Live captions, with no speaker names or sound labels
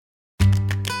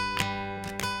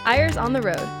Eyres on the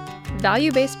Road,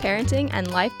 value-based parenting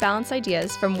and life balance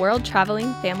ideas from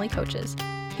world-traveling family coaches.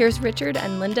 Here's Richard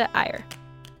and Linda Eyre.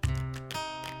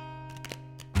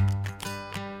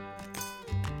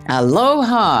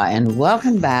 Aloha and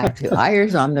welcome back to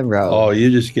Eyres on the Road. Oh, you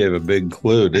just gave a big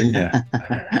clue, didn't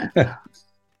you?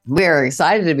 We're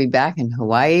excited to be back in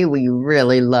Hawaii. We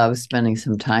really love spending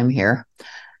some time here.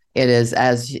 It is,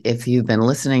 as if you've been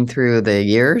listening through the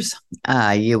years,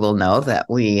 you will know that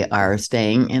we are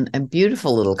staying in a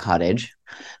beautiful little cottage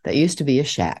that used to be a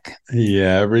shack.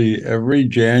 Yeah, every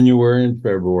January and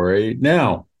February.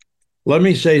 Now, let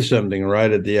me say something right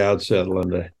at the outset,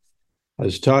 Linda. I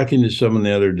was talking to someone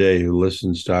the other day who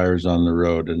listens to Eyres on the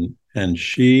Road, and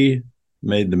she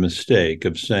made the mistake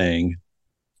of saying,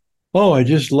 "Oh, I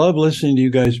just love listening to you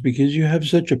guys because you have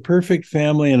such a perfect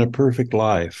family and a perfect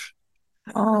life."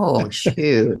 Oh,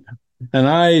 shoot. And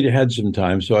I had some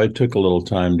time, so I took a little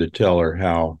time to tell her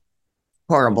how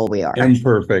horrible we are.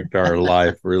 Imperfect our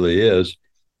life really is.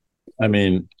 I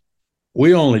mean,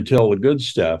 we only tell the good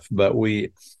stuff, but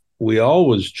we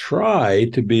always try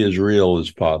to be as real as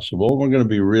possible. We're going to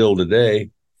be real today.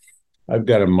 I've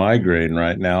got a migraine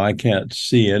right now. I can't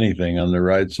see anything on the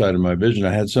right side of my vision.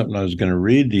 I had something I was going to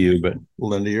read to you, but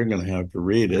Linda, you're going to have to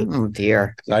read it. Oh,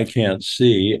 dear. I can't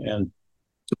see. And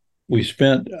we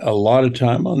spent a lot of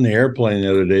time on the airplane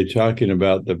the other day thinking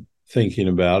about the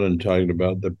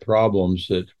problems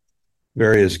that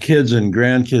various kids and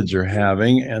grandkids are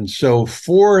having. And so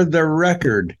for the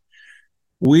record,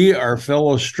 we are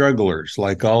fellow strugglers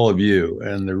like all of you.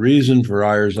 And the reason for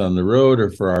Eyres on the Road or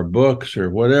for our books or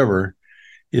whatever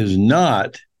is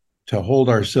not to hold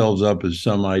ourselves up as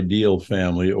some ideal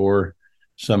family or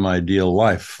some ideal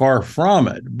life. Far from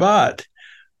it. But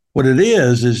what it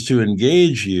is to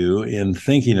engage you in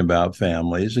thinking about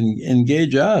families and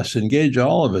engage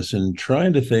all of us in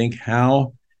trying to think,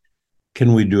 how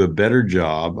can we do a better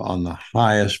job on the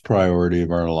highest priority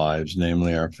of our lives,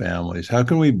 namely our families? How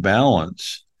can we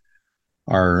balance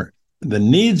the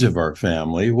needs of our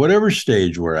family, whatever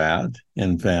stage we're at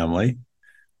in family?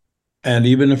 And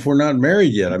even if we're not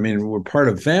married yet, I mean, we're part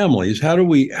of families. How do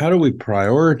we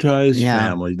prioritize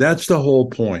family? That's the whole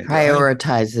point. Prioritize,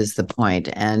 right? Is the point.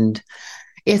 And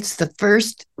it's the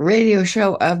first radio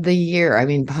show of the year. I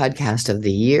mean, podcast of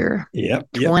the year. Yep.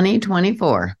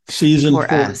 2024. Season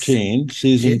 14.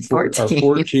 Season 14.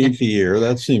 Our 14th year.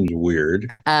 That seems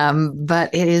weird. But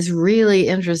it is really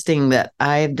interesting that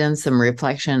I've done some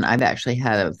reflection. I've actually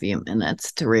had a few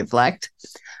minutes to reflect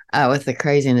with the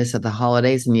craziness of the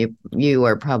holidays. And you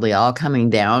are probably all coming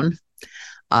down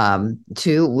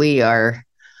too. We are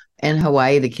in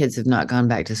Hawaii. The kids have not gone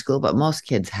back to school, but most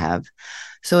kids have.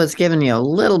 So it's given you a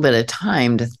little bit of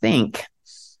time to think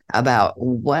about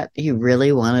what you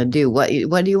really want to do. What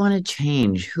do you want to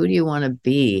change? Who do you want to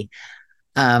be?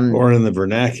 Or in the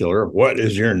vernacular, what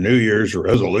is your New Year's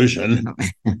resolution?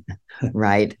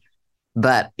 Right.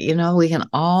 But, we can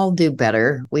all do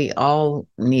better. We all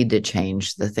need to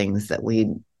change the things that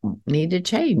we need to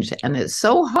change. And it's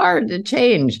so hard to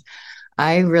change.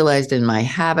 I realized in my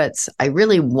habits, I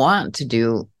really want to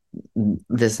do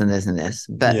this and this and this,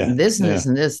 but this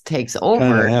and this takes over.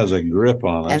 Kind of has a grip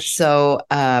on us. And so,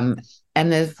 and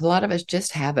there's a lot of us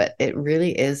just have it. It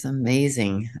really is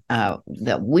amazing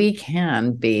that we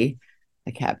can be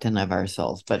the captain of our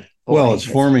souls. But boy, it's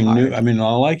forming new. I mean,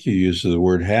 I like your use of the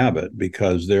word habit,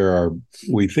 because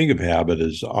we think of habit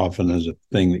as often as a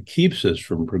thing that keeps us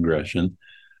from progression.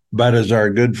 But as our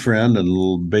good friend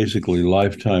and basically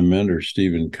lifetime mentor,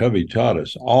 Stephen Covey, taught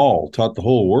the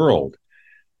whole world,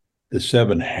 the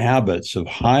 7 habits of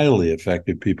highly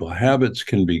effective people. Habits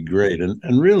can be great.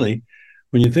 And really,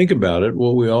 when you think about it,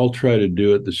 what we all try to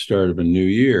do at the start of a new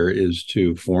year is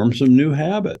to form some new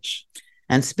habits.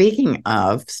 And speaking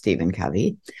of Stephen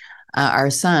Covey, our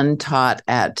son taught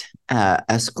at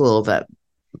a school that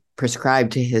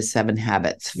prescribed to his 7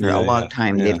 habits for a long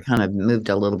time. Yeah. They've kind of moved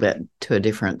a little bit to a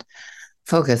different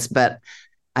focus. But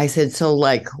I said, so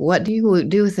what do you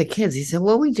do with the kids? He said,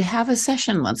 well, we have a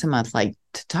session once a month,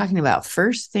 talking about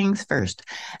first things first.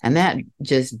 And that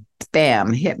just,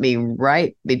 bam, hit me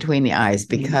right between the eyes,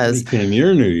 because it became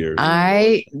your New Year's.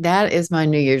 That is my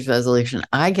New Year's resolution.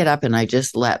 I get up and I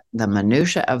just let the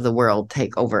minutia of the world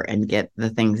take over and get the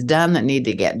things done that need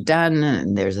to get done.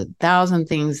 And there's 1,000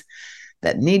 things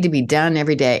that need to be done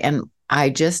every day. And I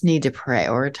just need to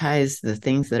prioritize the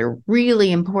things that are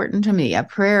really important to me. A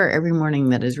prayer every morning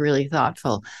that is really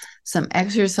thoughtful, some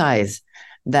exercise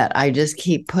that I just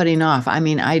keep putting off. I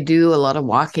mean, I do a lot of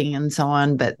walking and so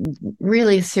on, but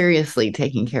really seriously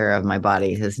taking care of my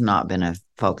body has not been a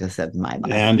focus of my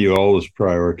life. And you always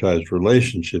prioritize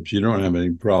relationships. You don't have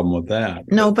any problem with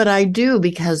that. No, but I do,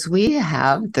 because we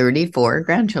have 34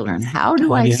 grandchildren. How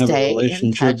do I you have a stay in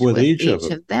relationship touch with with each each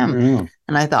of of them? Yeah.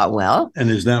 And I thought, well, And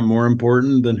is that more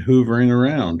important than hoovering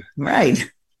around? right.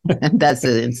 That's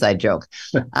an inside joke,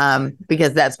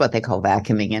 because that's what they call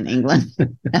vacuuming in England.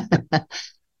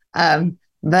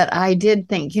 But I did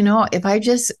think, if I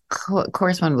just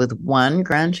correspond with one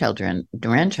grandchild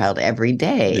every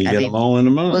day, You get them all in a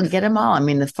month. We'll get them all. I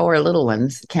mean, the 4 little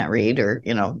ones can't read, or,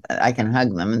 I can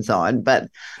hug them and so on, but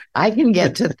I can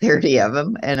get to 30 of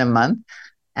them in a month,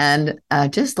 and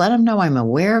just let them know I'm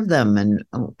aware of them, and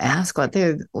ask what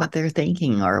they're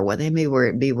thinking, or what they may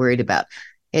be worried about.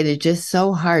 It is just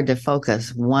so hard to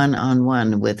focus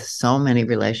one-on-one with so many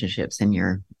relationships in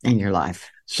your life.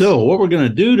 So what we're going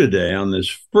to do today on this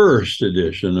first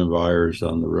edition of Eyres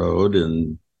on the Road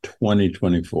in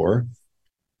 2024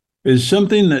 is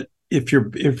something that if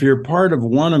you're part of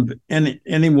one of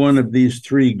any one of these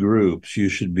 3 groups, you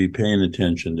should be paying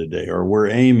attention today, or we're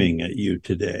aiming at you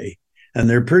today. And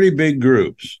they're pretty big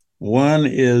groups. 1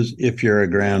 is if you're a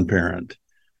grandparent.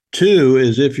 2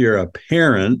 is if you're a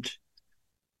parent.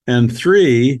 And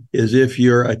 3 is if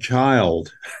you're a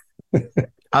child.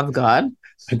 Of God.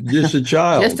 Just a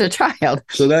child. Just a child.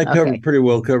 So that pretty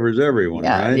well covers everyone,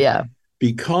 right? Yeah.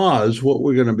 Because what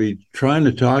we're going to be trying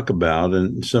to talk about,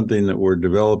 and something that we're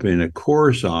developing a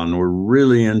course on, we're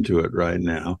really into it right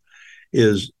now,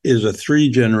 is a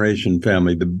 3-generation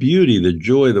family. The beauty, the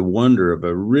joy, the wonder of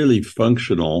a really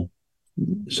functional,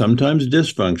 sometimes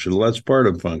dysfunctional, that's part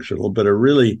of functional, but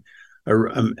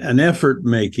an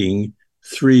effort-making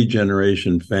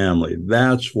 3-generation family.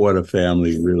 That's what a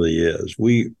family really is.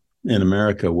 We in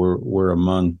America, we're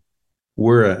an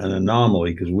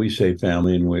anomaly, because we say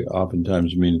family and we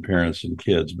oftentimes mean parents and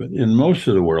kids. But in most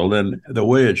of the world, and the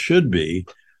way it should be,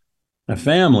 a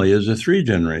family is a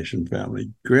 3-generation family: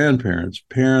 grandparents,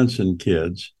 parents, and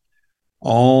kids,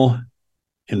 all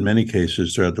in many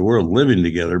cases throughout the world living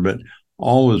together, but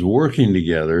always working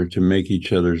together to make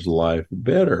each other's life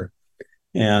better.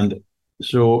 And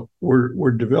so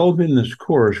we're developing this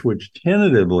course, which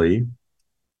tentatively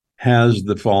has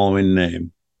the following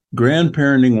name: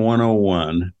 Grandparenting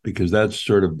 101, because that's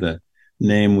sort of the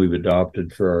name we've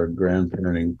adopted for our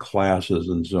grandparenting classes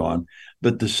and so on.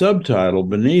 But the subtitle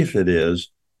beneath it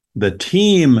is the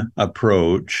team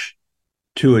approach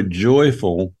to a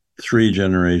joyful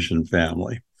 3-generation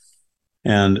family.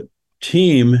 And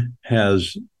team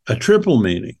has a triple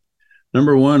meaning.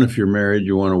 Number 1, if you're married,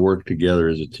 you want to work together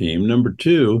as a team. Number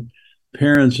 2,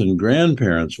 parents and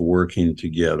grandparents working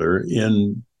together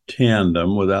in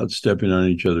tandem without stepping on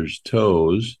each other's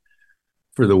toes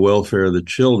for the welfare of the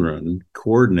children,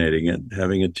 coordinating it,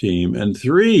 having a team. And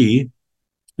 3,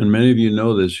 and many of you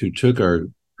know this who took our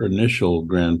initial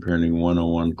Grandparenting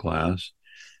 101 class,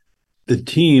 the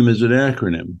team is an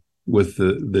acronym, with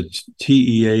the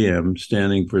TEAM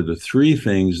standing for the 3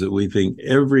 things that we think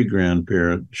every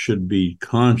grandparent should be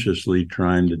consciously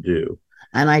trying to do.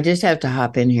 And I just have to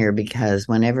hop in here, because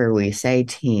whenever we say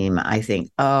team, I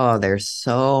think, oh, there's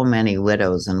so many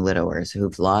widows and widowers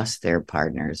who've lost their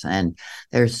partners. And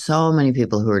there's so many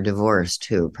people who are divorced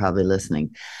too, probably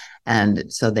listening. And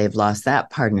so they've lost that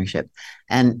partnership.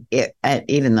 And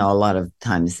even though a lot of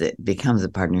times it becomes a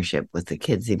partnership with the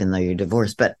kids, even though you're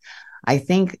divorced. But I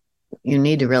think you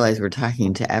need to realize we're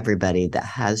talking to everybody that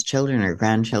has children or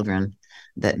grandchildren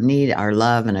that need our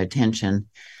love and attention.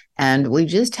 And we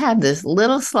just have this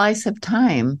little slice of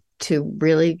time to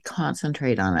really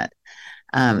concentrate on it.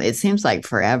 It seems like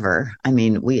forever. I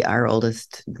mean, our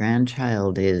oldest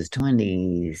grandchild is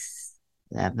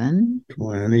 27.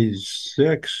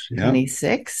 26. Yeah.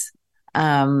 26.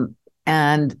 And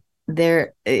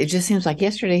it just seems like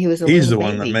yesterday he was He's the baby.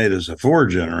 one that made us a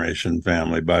 4-generation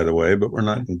family, by the way, but we're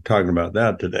not talking about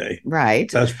that today. Right.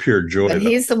 That's pure joy. But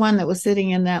he's the one that was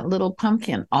sitting in that little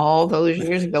pumpkin all those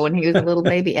years ago when he was a little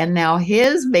baby. And now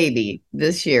his baby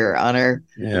this year on our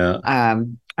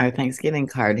Thanksgiving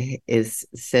card is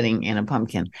sitting in a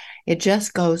pumpkin. It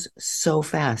just goes so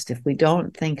fast. If we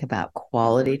don't think about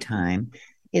quality time,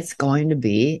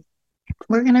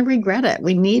 we're going to regret it.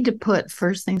 We need to put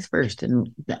first things first, and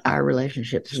our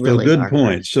relationships So really good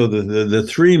point. So the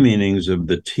 3 meanings of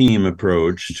the team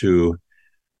approach to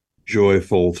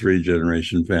joyful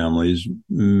 3-generation families,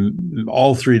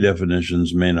 all 3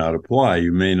 definitions may not apply.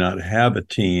 You may not have a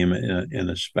team in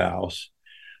a spouse,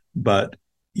 but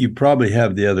you probably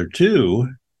have the other 2,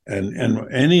 and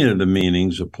any of the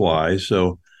meanings apply.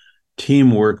 So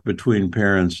teamwork between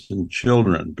parents and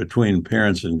children, between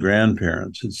parents and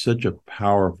grandparents. It's such a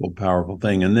powerful, powerful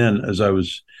thing. And then, as I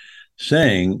was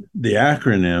saying, the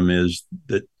acronym is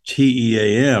the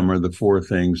TEAM are the four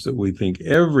things that we think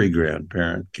every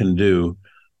grandparent can do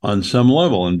on some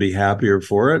level and be happier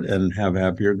for it and have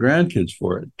happier grandkids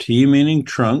for it. T meaning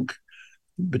trunk,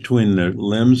 between the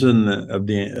limbs and of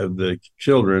the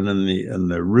children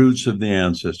and the roots of the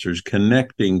ancestors,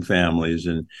 connecting families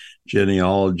in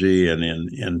genealogy and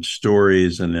in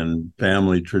stories and in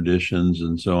family traditions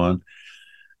and so on.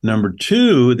 Number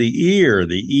two, the ear,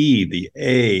 the E, the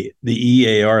A, the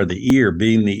EAR, the ear,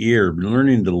 being the ear,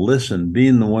 learning to listen,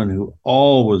 being the one who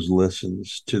always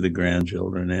listens to the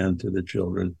grandchildren and to the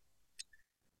children.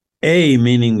 A,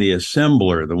 meaning the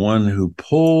assembler, the one who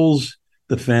pulls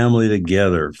the family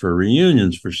together for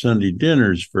reunions, for Sunday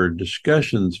dinners, for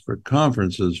discussions, for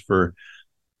conferences, for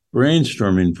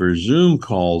brainstorming, for Zoom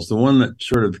calls, the one that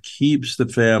sort of keeps the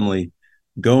family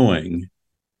going.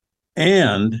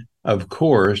 And of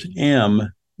course,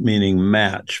 M, meaning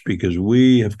match, because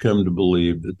we have come to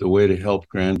believe that the way to help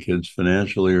grandkids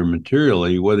financially or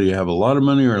materially, whether you have a lot of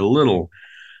money or a little,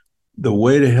 the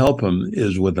way to help them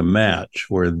is with a match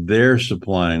where they're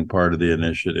supplying part of the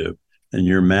initiative and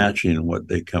you're matching what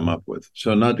they come up with.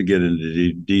 So not to get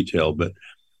into detail, but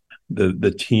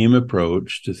the team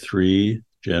approach to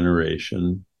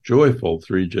joyful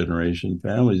three-generation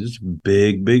families, it's a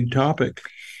big, big topic.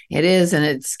 It is, and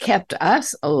it's kept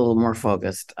us a little more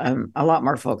focused, a lot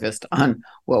more focused on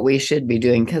what we should be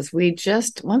doing, because we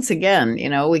just, once again,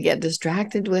 we get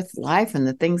distracted with life and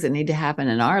the things that need to happen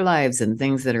in our lives and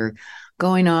things that are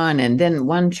going on. And then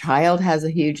one child has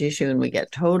a huge issue and we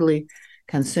get totally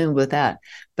consumed with that.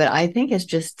 But I think it's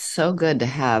just so good to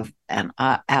have an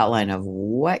outline of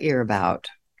what you're about,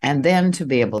 and then to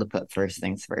be able to put first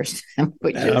things first,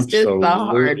 which is just the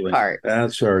hard part.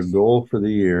 That's our goal for the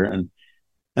year. And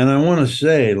I want to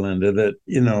say, Linda, that,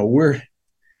 we're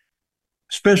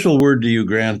special word to you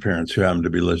grandparents who happen to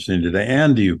be listening today,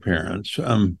 and to you parents.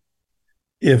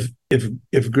 If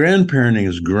grandparenting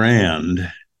is grand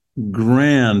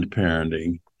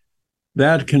parenting,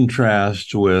 that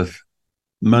contrasts with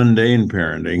mundane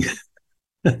parenting.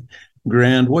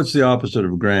 Grand, what's the opposite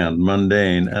of grand?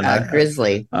 Mundane. And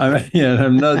grizzly.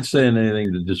 I'm not saying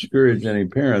anything to discourage any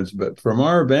parents, but from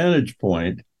our vantage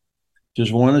point,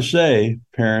 just want to say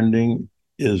parenting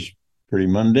is pretty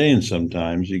mundane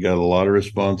sometimes. You got a lot of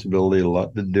responsibility, a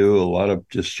lot to do, a lot of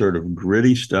just sort of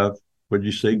gritty stuff. What'd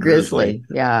you say? Grizzly.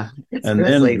 Yeah. And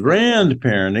grizzly. Then grand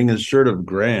parenting is sort of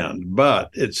grand,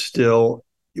 but it's still,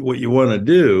 what you want to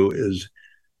do is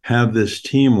have this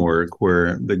teamwork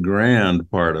where the grand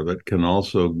part of it can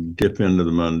also dip into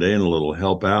the mundane a little,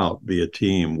 help out, be a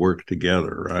team, work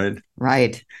together, right?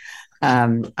 Right.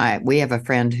 We have a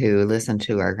friend who listened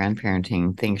to our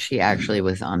grandparenting thing. She actually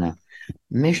was on a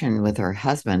mission with her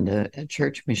husband, a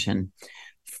church mission,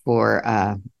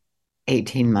 for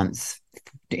 18 months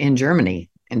in Germany.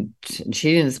 And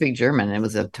she didn't speak German. It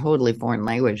was a totally foreign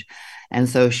language. And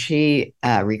so she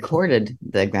recorded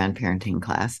the grandparenting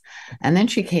class. And then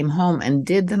she came home and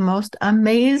did the most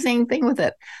amazing thing with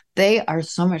it. They are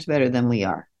so much better than we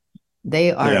are.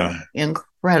 They are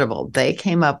incredible. They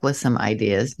came up with some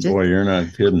ideas. Boy, you're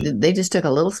not kidding. They just took a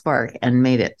little spark and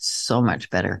made it so much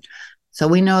better. So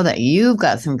we know that you've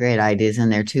got some great ideas in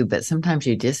there too, but sometimes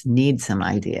you just need some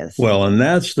ideas. Well, and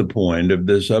that's the point of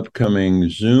this upcoming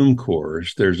Zoom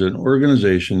course. There's an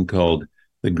organization called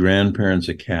the Grandparents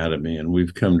Academy, and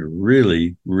we've come to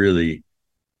really, really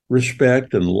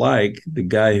respect and like the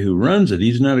guy who runs it.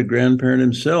 He's not a grandparent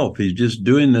himself. He's just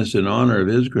doing this in honor of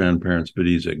his grandparents, but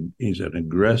he's an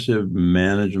aggressive,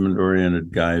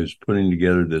 management-oriented guy who's putting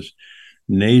together this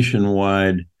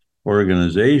nationwide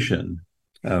organization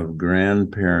of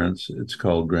grandparents. It's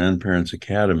called Grandparents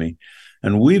Academy.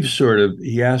 And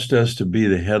he asked us to be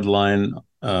the headline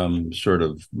sort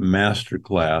of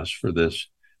masterclass for this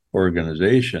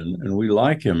organization. And we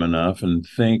like him enough and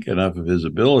think enough of his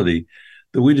ability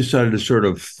that we decided to sort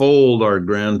of fold our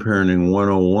Grandparenting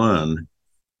 101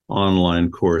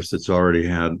 online course that's already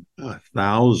had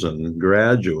 1,000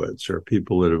 graduates or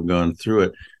people that have gone through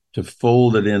it, to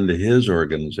fold it into his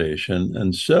organization.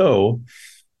 And so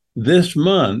this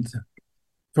month,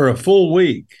 for a full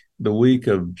week, the week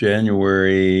of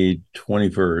January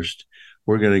 21st,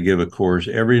 we're going to give a course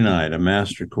every night, a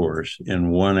master course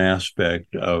in one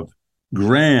aspect of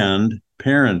grand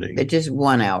parenting. But just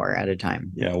 1 hour at a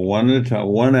time. Yeah, one at a time,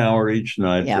 1 hour each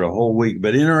night for a whole week,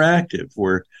 but interactive,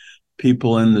 where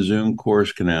people in the Zoom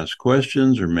course can ask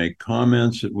questions or make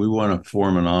comments. We want to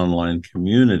form an online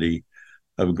community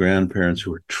of grandparents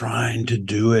who are trying to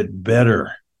do it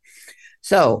better.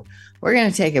 So we're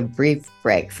going to take a brief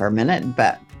break for a minute,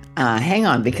 but hang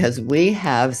on because we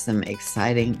have some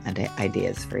exciting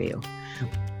ideas for you.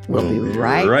 We'll be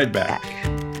right back.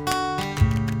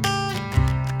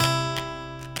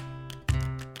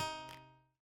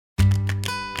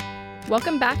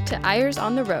 Welcome back to Eyres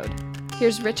on the Road.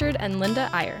 Here's Richard and Linda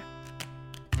Eyre.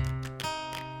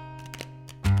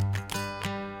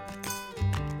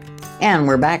 And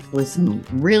we're back with some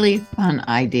really fun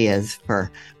ideas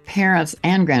for parents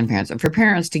and grandparents, and for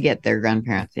parents to get their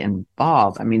grandparents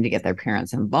involved. I mean, to get their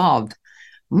parents involved,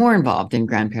 more involved in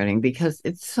grandparenting, because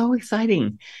it's so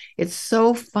exciting. It's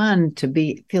so fun to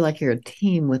feel like you're a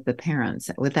team with the parents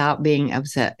without being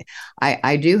upset. I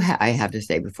have to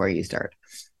say before you start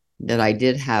that I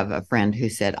did have a friend who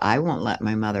said, I won't let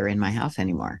my mother in my house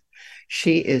anymore.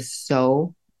 She is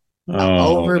so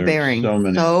overbearing,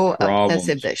 so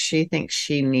obsessive that she thinks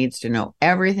she needs to know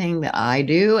everything that I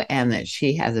do and that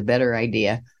she has a better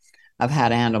idea of how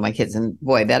to handle my kids. And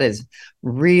boy, that is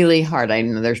really hard. I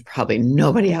know there's probably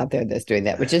nobody out there that's doing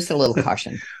that, but just a little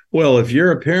caution. Well, if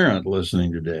you're a parent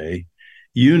listening today,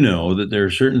 you know that there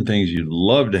are certain things you'd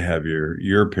love to have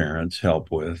your parents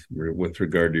help with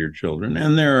regard to your children.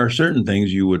 And there are certain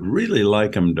things you would really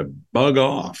like them to bug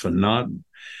off and not,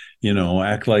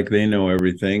 act like they know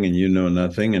everything and you know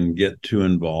nothing and get too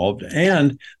involved.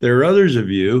 And there are others of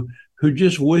you who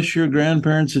just wish your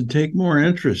grandparents would take more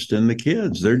interest in the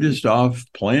kids. They're just off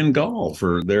playing golf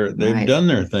or they've done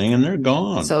their thing and they're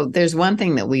gone. So there's one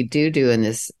thing that we do in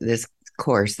this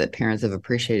course that parents have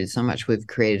appreciated so much. We've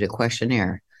created a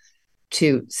questionnaire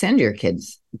to send your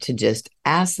kids to just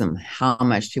ask them, how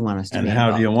much do you want us to be involved?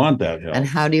 And how do you want that help? And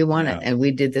how do you want it? And we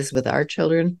did this with our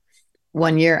children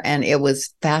one year, and it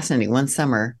was fascinating. One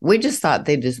summer, we just thought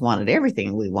they just wanted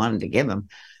everything we wanted to give them.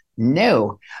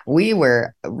 No, we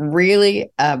were really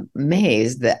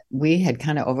amazed that we had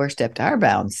kind of overstepped our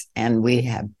bounds and we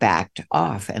have backed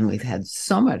off, and we've had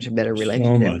so much better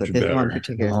relationship with this one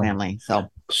particular family.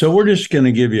 So we're just going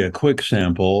to give you a quick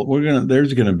sample.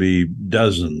 There's going to be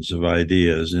dozens of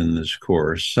ideas in this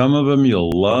course. Some of them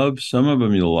you'll love, some of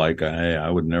them you'll like. Hey, I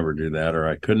would never do that, or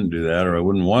I couldn't do that, or I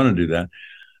wouldn't want to do that.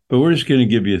 But we're just going to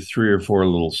give you 3 or 4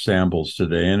 little samples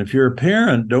today. And if you're a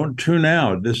parent, don't tune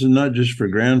out. This is not just for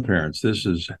grandparents. This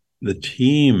is the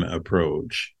team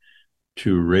approach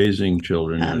to raising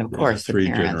children. And of course, the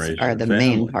parents are the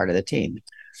main part of the team.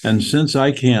 And since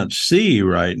I can't see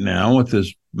right now with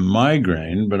this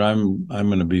migraine, but I'm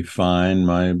going to be fine.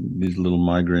 These little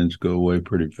migraines go away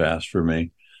pretty fast for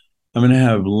me. I'm going to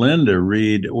have Linda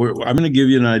read. I'm going to give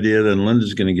you an idea, then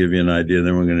Linda's going to give you an idea,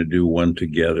 then we're going to do one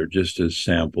together just as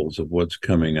samples of what's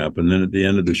coming up. And then at the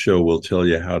end of the show, we'll tell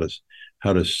you how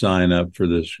to sign up for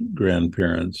this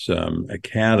Grandparents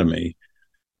Academy.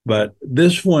 But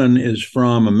this one is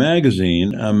from a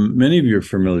magazine. Many of you are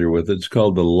familiar with it. It's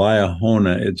called the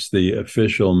Liahona. It's the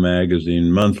official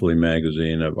magazine, monthly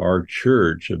magazine of our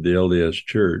church, of the LDS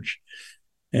Church.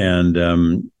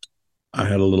 And I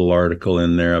had a little article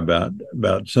in there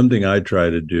about something I try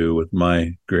to do with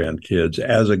my grandkids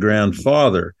as a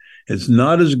grandfather. It's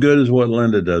not as good as what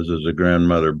Linda does as a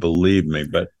grandmother, believe me,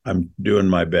 but I'm doing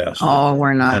my best. Oh,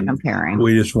 we're not comparing.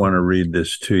 We just want to read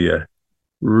this to you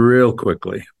real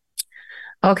quickly.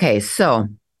 Okay, so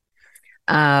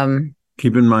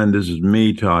keep in mind this is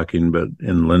me talking, but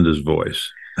in Linda's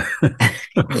voice.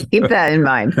 Keep that in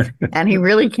mind. And he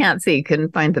really can't see.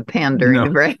 Couldn't find the pen during the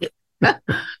break.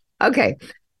 Okay.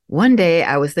 One day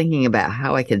I was thinking about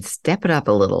how I could step it up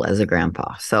a little as a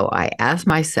grandpa. So I asked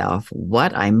myself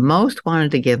what I most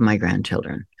wanted to give my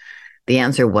grandchildren. The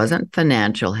answer wasn't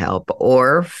financial help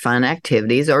or fun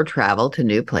activities or travel to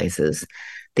new places.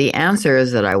 The answer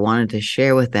is that I wanted to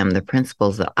share with them the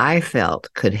principles that I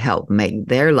felt could help make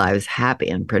their lives happy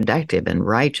and productive and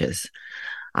righteous.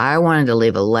 I wanted to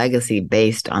leave a legacy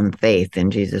based on faith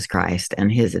in Jesus Christ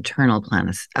and his eternal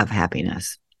plan of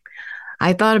happiness.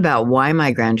 I thought about why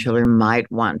my grandchildren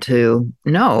might want to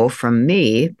know from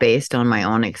me based on my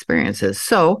own experiences.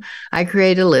 So I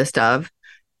created a list of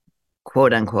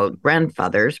quote unquote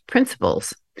grandfather's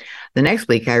principles. The next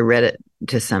week, I read it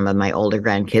to some of my older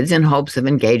grandkids in hopes of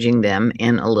engaging them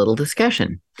in a little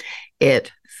discussion.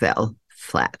 It fell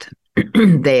flat.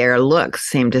 Their looks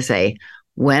seemed to say,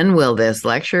 "When will this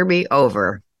lecture be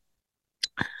over?"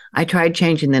 I tried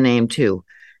changing the name to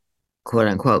quote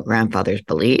unquote grandfather's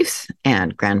beliefs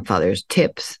and grandfather's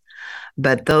tips,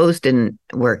 but those didn't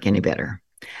work any better.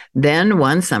 Then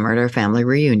one summer at our family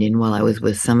reunion, while I was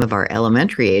with some of our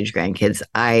elementary age grandkids,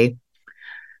 I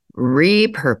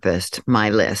repurposed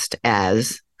my list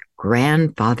as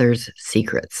grandfather's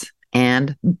secrets.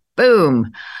 And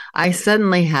boom, I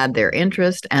suddenly had their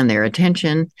interest and their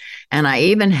attention, and I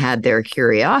even had their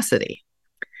curiosity.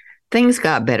 Things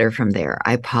got better from there.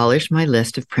 I polished my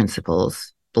list of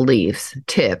principles, beliefs,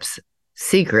 tips,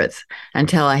 secrets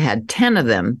until I had 10 of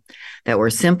them that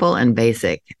were simple and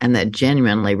basic and that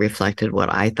genuinely reflected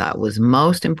what I thought was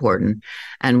most important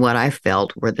and what I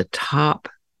felt were the top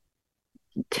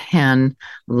 10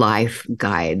 life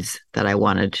guides that I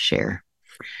wanted to share.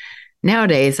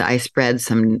 Nowadays, I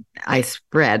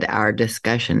spread our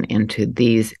discussion into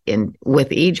these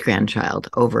with each grandchild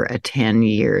over a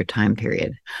 10-year time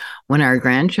period. When our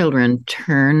grandchildren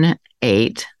turn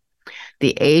 8,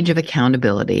 the age of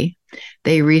accountability,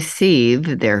 they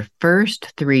receive their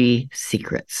first 3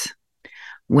 secrets.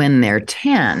 When they're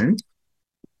 10,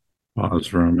 pause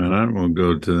for a minute. We'll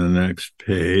go to the next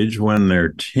page. When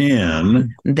they're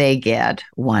 10, they get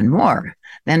 1 more.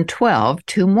 Then 12,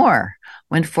 2 more.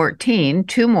 When 14,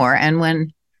 2 more. And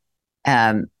when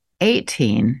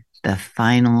 18, the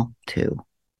final 2.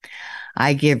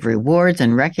 I give rewards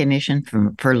and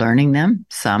recognition for learning them.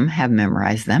 Some have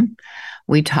memorized them.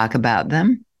 We talk about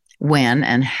them, when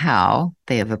and how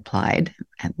they have applied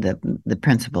the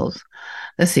principles,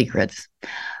 the secrets.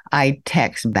 I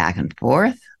text back and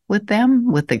forth with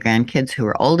them, with the grandkids who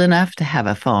are old enough to have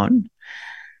a phone.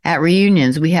 At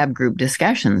reunions, we have group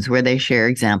discussions where they share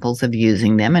examples of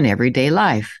using them in everyday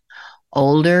life.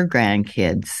 Older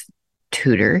grandkids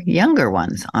tutor younger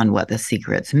ones on what the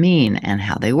secrets mean and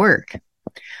how they work.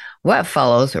 What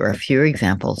follows are a few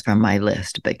examples from my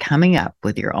list, but coming up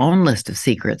with your own list of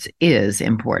secrets is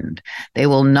important. They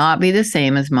will not be the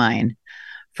same as mine.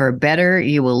 For better,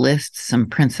 you will list some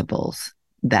principles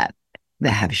that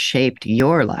have shaped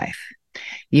your life.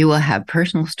 You will have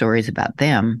personal stories about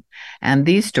them, and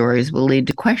these stories will lead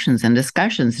to questions and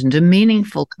discussions and to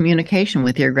meaningful communication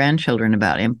with your grandchildren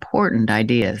about important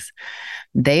ideas.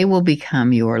 They will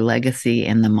become your legacy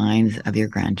in the minds of your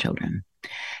grandchildren.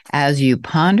 As you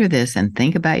ponder this and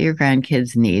think about your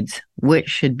grandkids' needs, which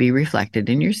should be reflected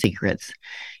in your secrets,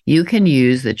 you can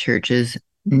use the church's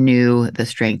new The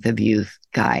Strength of Youth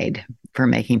guide for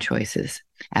making choices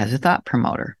as a thought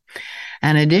promoter.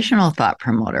 An additional thought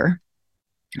promoter,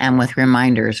 and with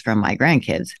reminders from my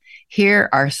grandkids, here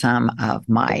are some of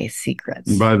my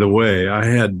secrets. By the way, I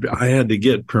had to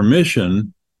get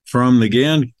permission from the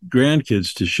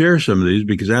grandkids to share some of these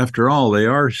because, after all, they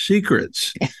are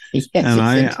secrets. Yes,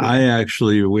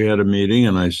 and we had a meeting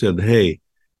and I said, hey,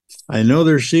 I know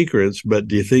they're secrets, but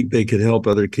do you think they could help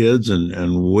other kids?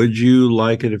 And would you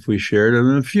like it if we shared them?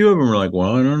 And a few of them were like,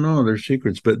 well, I don't know, they're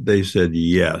secrets, but they said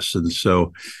yes. And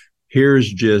so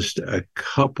here's just a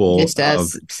couple. Just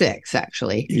as 6,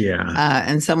 actually. Yeah.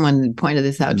 And someone pointed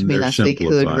this out to me last week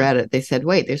who had read it. They said,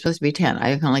 wait, there's supposed to be 10.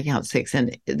 I can only count 6,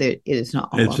 and it is not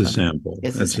all it's of a them. sample.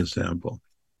 It's a sample.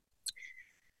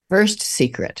 First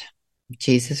secret,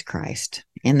 Jesus Christ.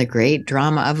 In the great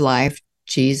drama of life,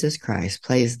 Jesus Christ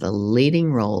plays the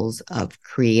leading roles of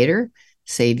creator,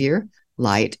 savior,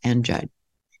 light, and judge.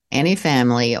 Any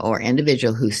family or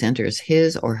individual who centers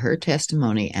his or her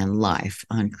testimony and life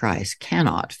on Christ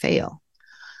cannot fail.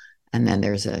 And then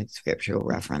there's a scriptural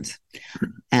reference.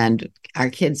 And our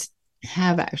kids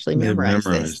have actually memorized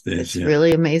this. It's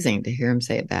really amazing to hear them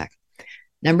say it back.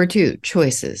 Number 2,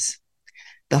 choices.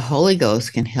 The Holy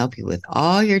Ghost can help you with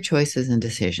all your choices and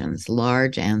decisions,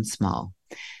 large and small.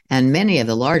 And many of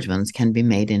the large ones can be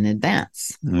made in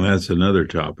advance. Well, that's another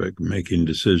topic, making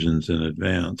decisions in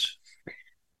advance.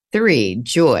 3,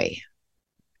 joy,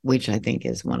 which I think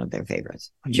is one of their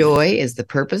favorites. Joy is the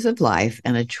purpose of life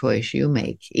and a choice you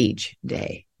make each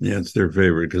day. Yeah, it's their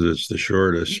favorite because it's the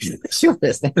shortest.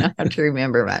 Shortest. They don't have to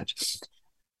remember much.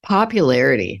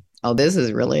 Popularity. Oh, this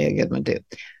is really a good one too.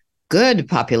 Good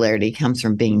popularity comes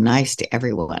from being nice to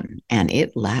everyone, and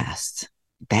it lasts.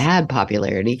 Bad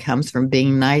popularity comes from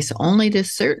being nice only to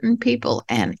certain people,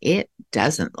 and it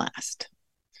doesn't last.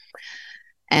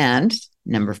 And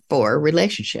number 4,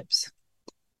 relationships.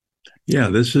 Yeah,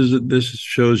 this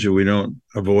shows you we don't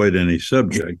avoid any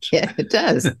subject. Yeah, it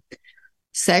does.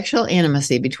 Sexual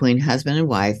intimacy between husband and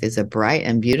wife is a bright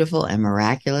and beautiful and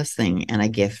miraculous thing and a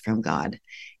gift from God.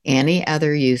 Any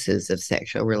other uses of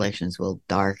sexual relations will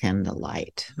darken the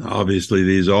light. Obviously,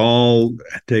 these all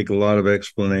take a lot of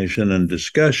explanation and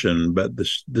discussion, but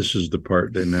this is the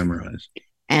part they memorize.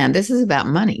 And this is about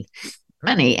money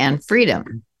and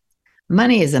freedom.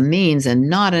 Money is a means and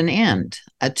not an end,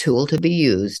 a tool to be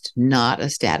used, not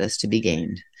a status to be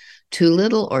gained. Too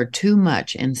little or too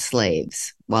much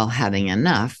enslaves, while having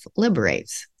enough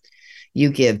liberates. You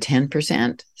give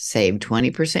 10%, save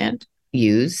 20%,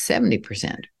 use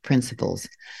 70% principles.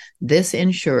 This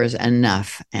ensures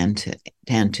enough and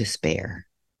to spare.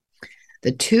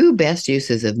 The two best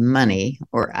uses of money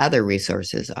or other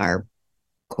resources are,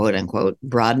 quote unquote,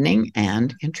 broadening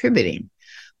and contributing,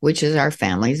 which is our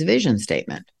family's vision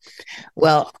statement.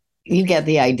 Well, you get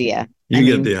the idea. You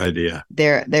get the idea.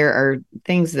 There are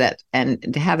things that,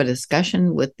 and to have a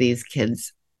discussion with these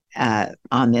kids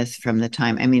on this from the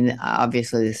time, I mean,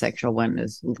 obviously the sexual one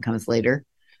comes later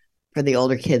for the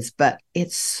older kids, but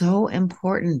it's so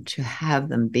important to have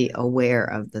them be aware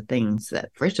of the things that,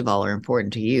 first of all, are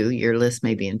important to you. Your list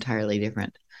may be entirely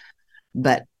different,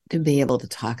 but to be able to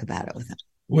talk about it with them.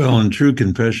 Well, in true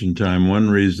confession time, one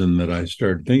reason that I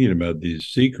started thinking about these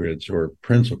secrets or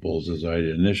principles, as I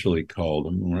initially called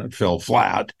them when it fell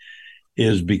flat,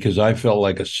 is because I felt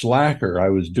like a slacker. I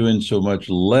was doing so much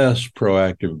less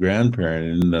proactive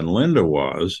grandparenting than Linda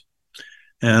was,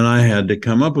 and I had to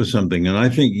come up with something. And I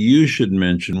think you should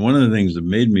mention one of the things that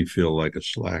made me feel like a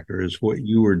slacker is what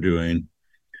you were doing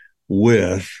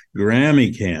with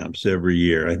Grammy camps every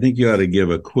year. I think you ought to give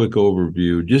a quick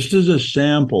overview, just as a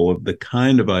sample of the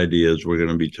kind of ideas we're going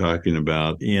to be talking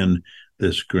about in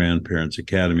this Grandparents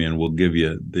Academy, and we'll give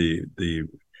you the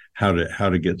how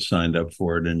to get signed up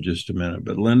for it in just a minute.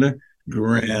 But Linda,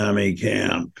 Grammy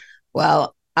camp.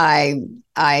 Well, I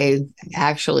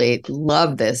actually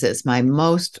love this. It's my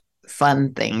most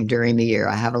fun thing during the year.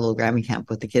 I have a little Grammy camp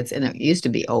with the kids, and it used to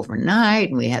be overnight,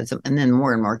 and we had some, and then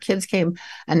more and more kids came,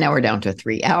 and now we're down to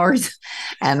 3 hours,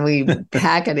 and we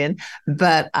pack it in.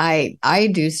 But I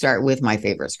do start with my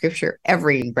favorite scripture.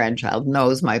 Every grandchild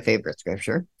knows my favorite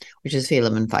scripture, which is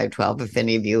Philemon 5:12. If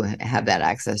any of you have that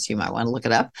access, you might want to look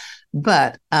it up.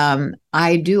 But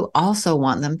I do also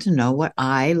want them to know what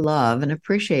I love and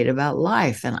appreciate about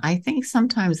life. And I think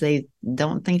sometimes they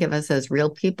don't think of us as real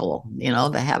people,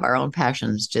 that have our own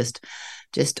passions, just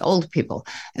old people.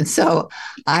 And so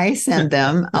I send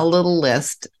them a little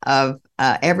list of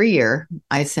every year.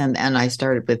 I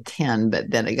started with 10, but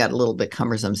then it got a little bit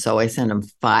cumbersome. So I send them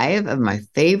 5 of my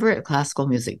favorite classical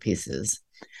music pieces.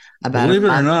 Believe it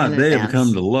or not, they have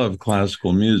come to love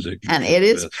classical music. And it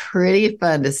is pretty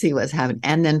fun to see what's happening.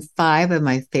 And then 5 of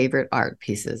my favorite art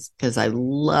pieces, because I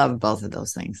love both of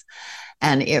those things.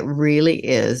 And it really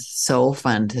is so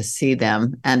fun to see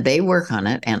them. And they work on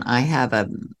it. And I have a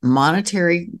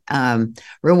monetary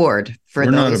reward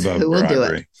for those who will do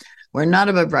it. We're not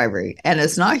above bribery. And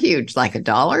it's not huge, like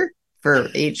 $1 for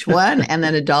each one, and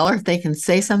then $1 if they can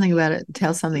say something about it,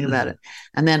 tell something about it.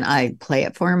 And then I play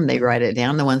it for them. They write it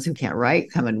down. The ones who can't write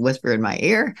come and whisper in my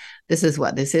ear, this is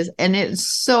what this is. And it's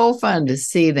so fun to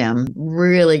see them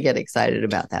really get excited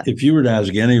about that. If you were to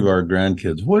ask any of our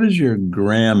grandkids, what is your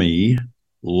Grammy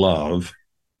love?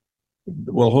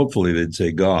 Well, hopefully they'd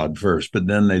say God first, but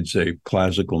then they'd say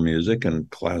classical music and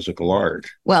classical art.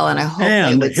 Well, and I hope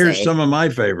they would here's say, some of my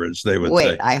favorites. They would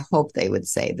say. I hope they would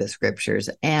say the scriptures,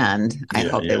 and I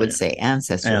hope they would say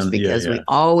ancestors, because we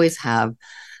always have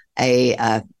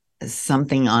a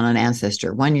something on an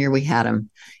ancestor. One year we had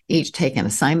them each take an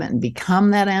assignment and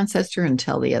become that ancestor and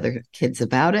tell the other kids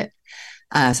about it.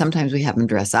 Sometimes we have them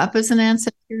dress up as an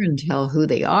ancestor and tell who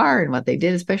they are and what they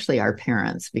did, especially our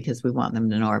parents, because we want them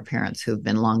to know our parents who've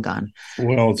been long gone.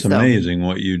 Well, it's amazing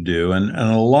what you do. And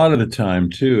a lot of the time,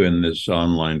 too, in this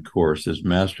online course, this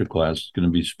MasterClass is going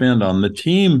to be spent on the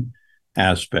team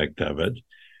aspect of it,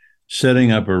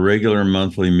 setting up a regular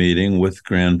monthly meeting with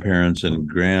grandparents and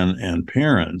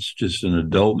parents, just an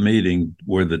adult meeting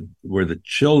where the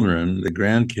children, the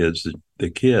grandkids, the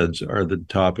kids are the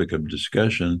topic of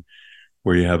discussion,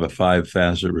 where you have a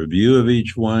 5-facet review of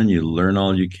each one. You learn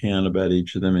all you can about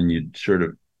each of them, and you sort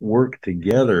of work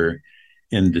together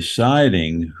in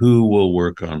deciding who will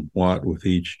work on what with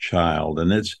each child.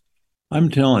 And I'm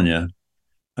telling you,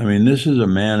 I mean, this is a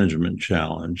management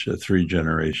challenge, a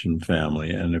 3-generation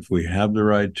family. And if we have the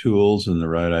right tools and the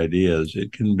right ideas,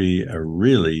 it can be a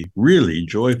really, really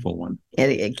joyful one.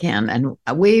 It can. And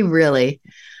we really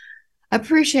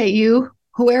appreciate you,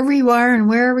 whoever you are and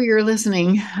wherever you're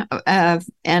listening.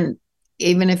 And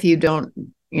even if you don't,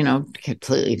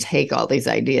 completely take all these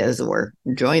ideas or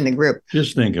join the group,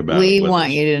 just think about it. We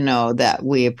want you to know that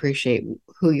we appreciate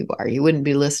who you are. You wouldn't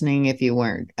be listening if you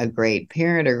weren't a great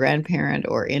parent or grandparent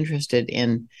or interested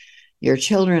in your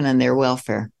children and their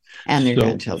welfare and their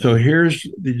grandchildren. So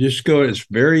it's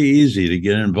very easy to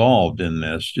get involved in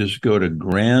this. Just go to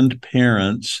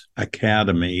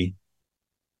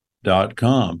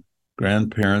grandparentsacademy.com.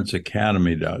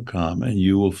 grandparentsacademy.com, and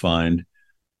you will find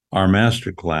our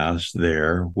masterclass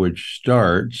there, which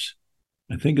starts,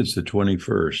 I think it's the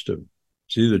 21st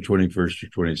it's either 21st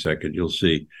or 22nd, you'll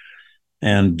see.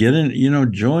 And get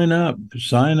in, join up,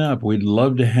 sign up. We'd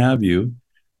love to have you.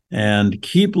 And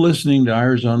keep listening to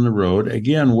Eyres on the Road.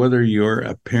 Again, whether you're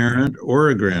a parent or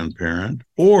a grandparent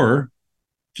or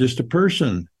just a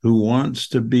person who wants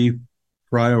to be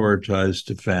prioritized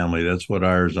to family. That's what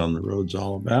Eyres on the Road's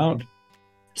all about.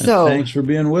 So and thanks for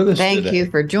being with us Thank today. you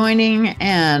for joining,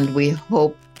 and we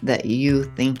hope that you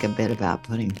think a bit about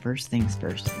putting first things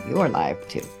first in your life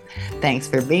too. Thanks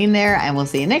for being there, and we'll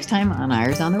see you next time on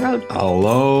Eyres on the Road.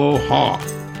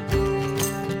 Aloha.